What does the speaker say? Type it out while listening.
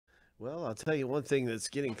Well, I'll tell you one thing that's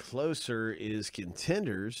getting closer is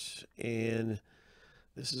Contenders, and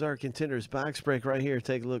this is our Contenders box break right here.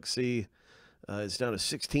 Take a look, see, it's down to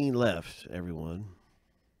 16 left, everyone.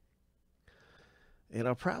 And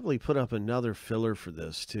I'll probably put up another filler for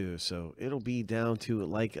this too, so it'll be down to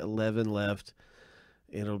like 11 left,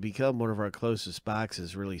 and it'll become one of our closest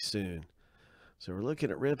boxes really soon. So we're looking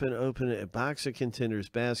at ripping open a box of Contenders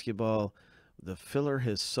basketball. The filler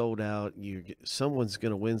has sold out. Someone's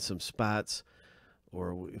going to win some spots,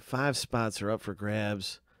 or 5 spots are up for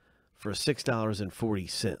grabs for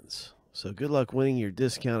 $6.40. So good luck winning your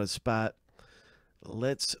discounted spot.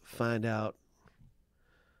 Let's find out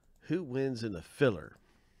who wins in the filler.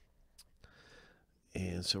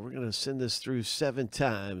 And so we're going to send this through 7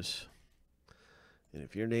 times. And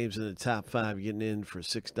if your name's in the top 5, you're getting in for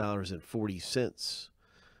 $6.40.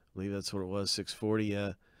 I believe that's what it was,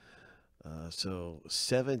 $6.40. So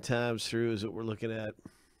 7 times through is what we're looking at.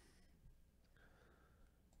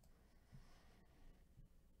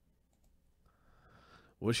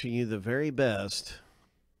 Wishing you the very best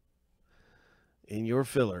in your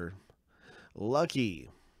filler.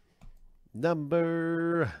 Lucky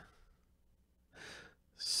number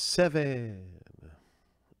 7.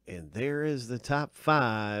 And there is the top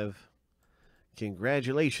 5.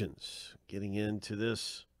 Congratulations getting into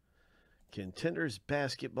this Contenders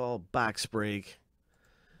basketball box break.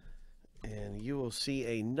 And you will see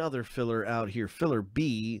another filler out here, filler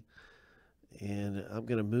B. And I'm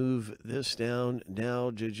going to move this down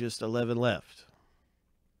now to just 11 left.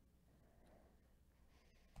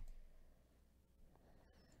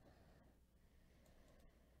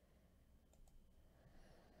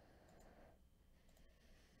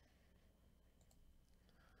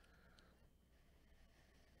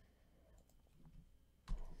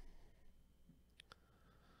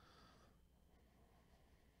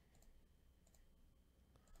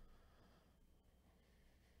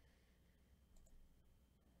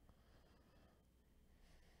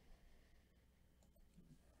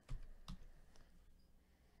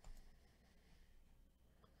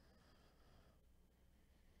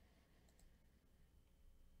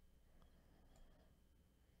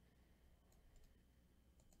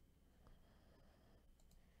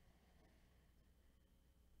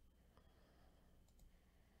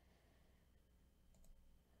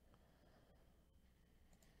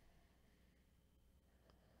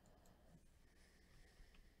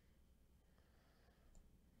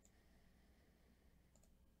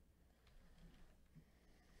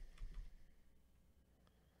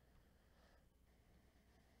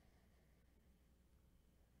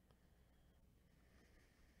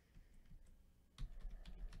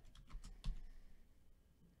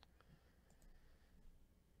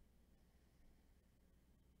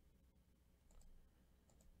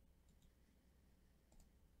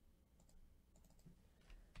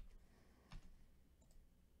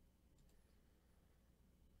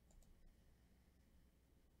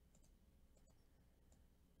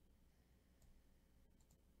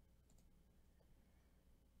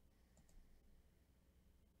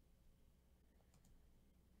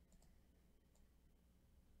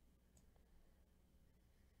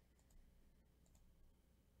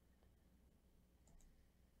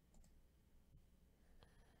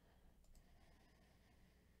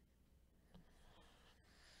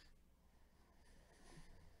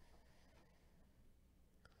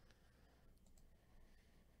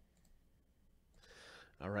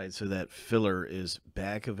 All right, so that filler is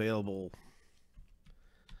back available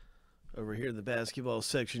over here in the basketball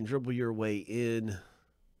section. Dribble your way in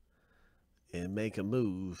and make a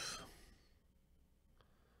move.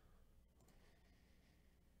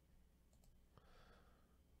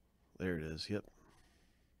 There it is, yep.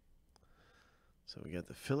 So we got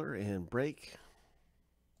the filler and break.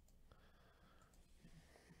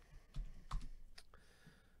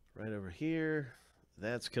 Right over here.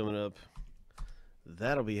 That's coming up.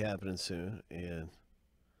 That'll be happening soon. And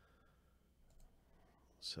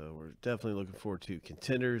so we're definitely looking forward to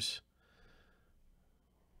Contenders.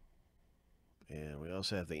 And we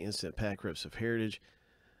also have the instant pack rips of Heritage.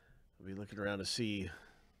 We'll be looking around to see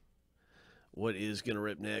what is going to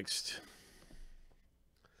rip next.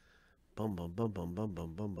 Bum, bum, bum, bum, bum,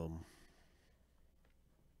 bum, bum, bum.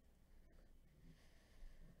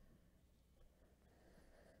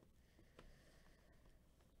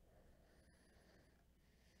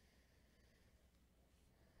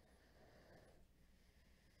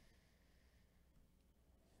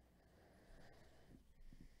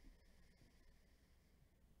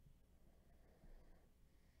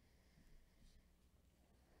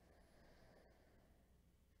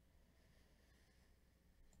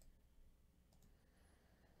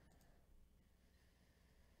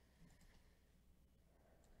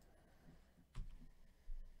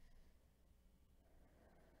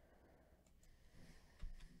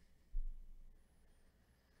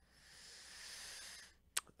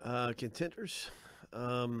 Contenders.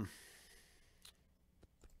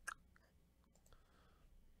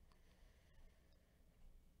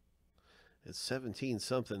 It's 17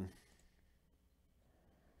 something.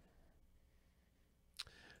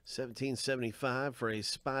 17.75 for a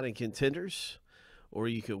spot in Contenders, or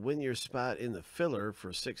you could win your spot in the filler for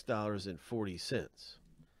 $6.40.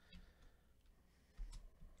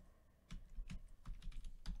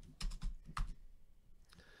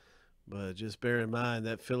 But just bear in mind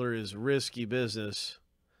that filler is risky business,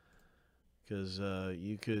 because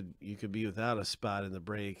you could be without a spot in the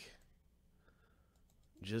break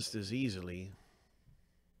just as easily.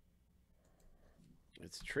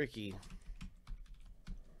 It's tricky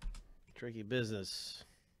business.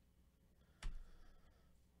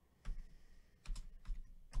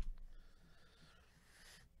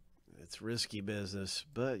 It's risky business,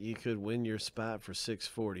 but you could win your spot for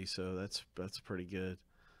 $6.40, so that's pretty good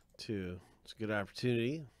too. It's a good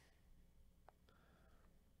opportunity.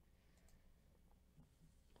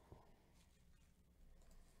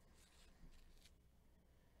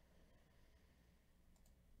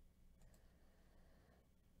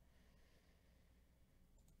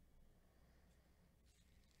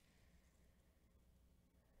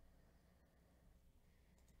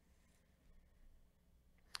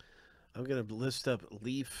 I'm going to list up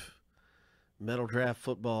Leaf Metal Draft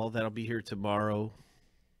Football. That'll be here tomorrow.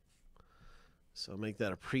 So I'll make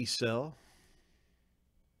that a pre-sell.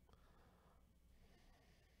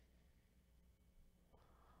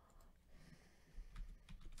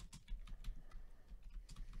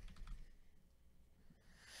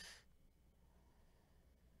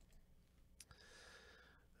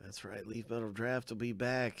 That's right. Leaf Metal Draft will be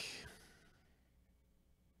back.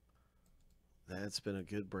 That's been a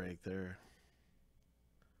good break there.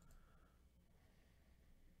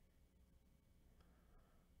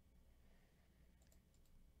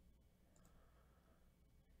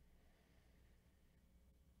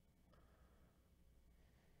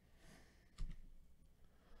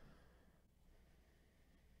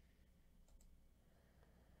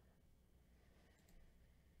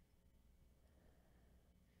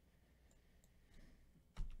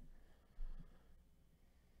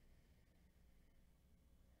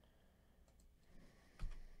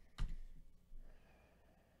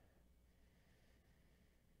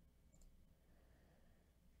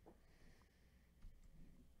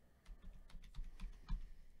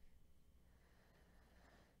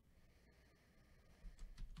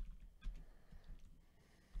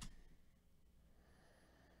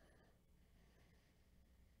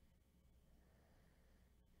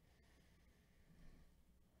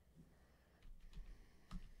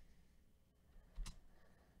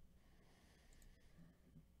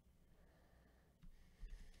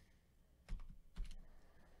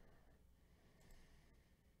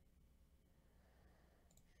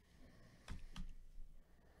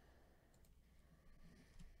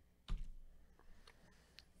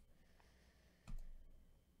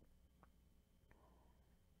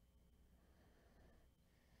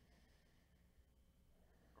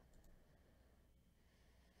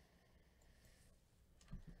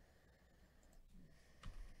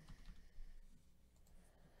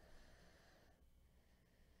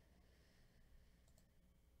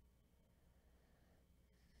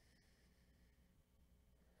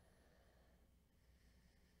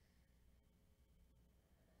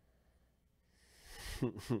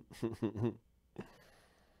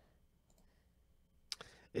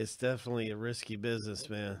 It's definitely a risky business,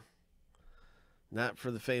 man. Not for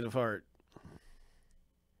the faint of heart.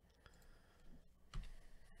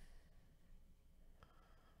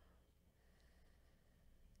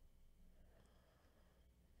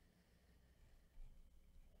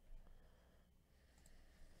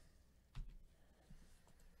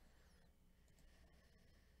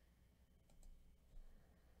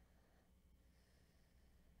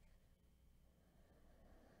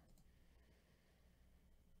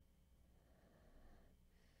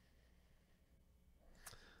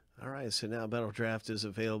 All right, so now Battle Draft is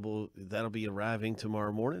available. That'll be arriving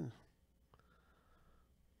tomorrow morning.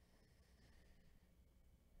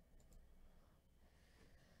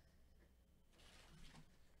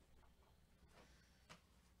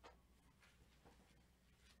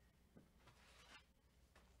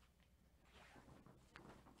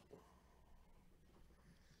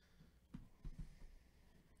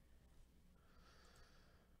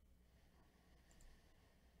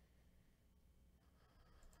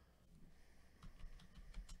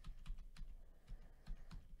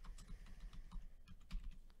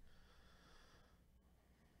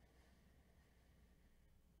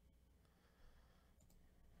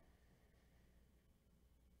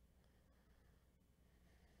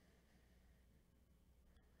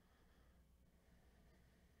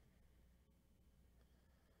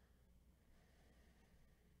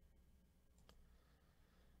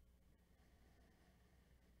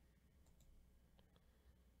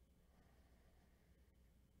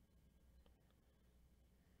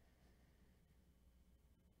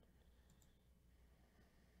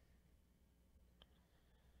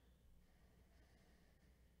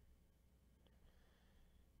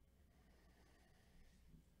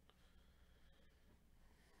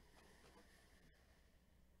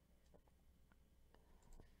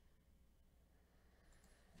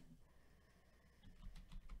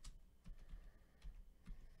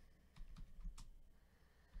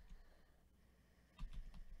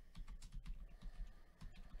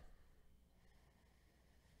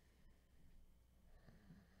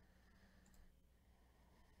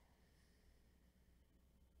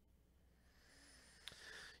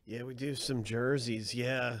 Yeah, we do some jerseys.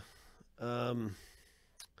 Yeah. Um,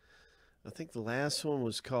 I think the last one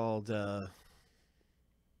was called the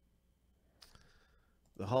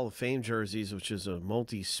Hall of Fame jerseys, which is a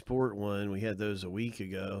multi-sport one. We had those a week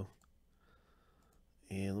ago.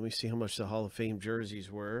 And let me see how much the Hall of Fame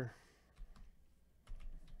jerseys were.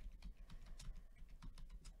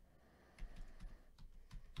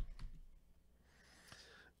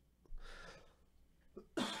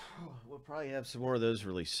 We'll probably have some more of those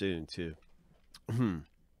really soon, too.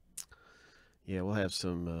 Yeah, we'll have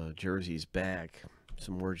some jerseys back.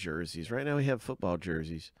 Some more jerseys. Right now we have football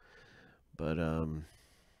jerseys. But,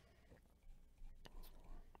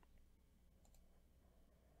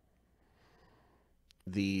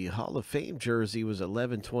 the Hall of Fame jersey was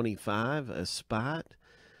 11.25 a spot,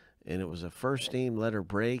 and it was a first name letter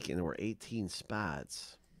break, and there were 18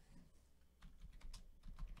 spots.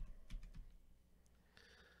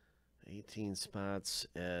 18 spots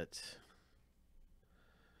at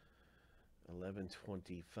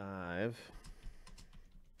 11.25.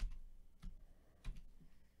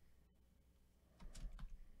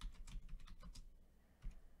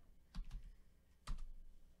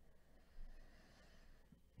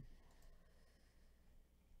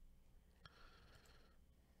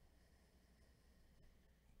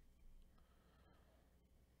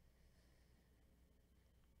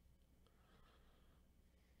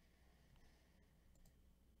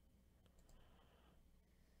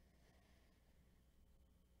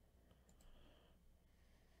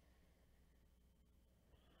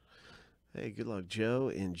 Hey, good luck, Joe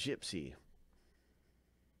and Gypsy.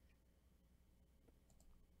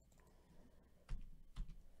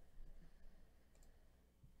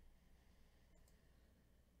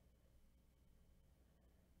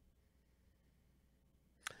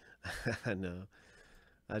 I know.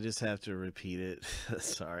 I just have to repeat it.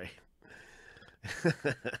 Sorry.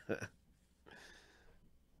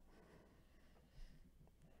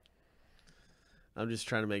 I'm just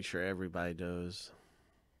trying to make sure everybody knows.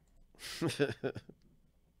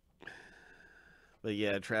 But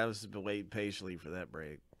yeah, Travis has been waiting patiently for that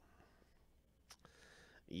break.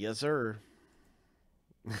 Yes, sir.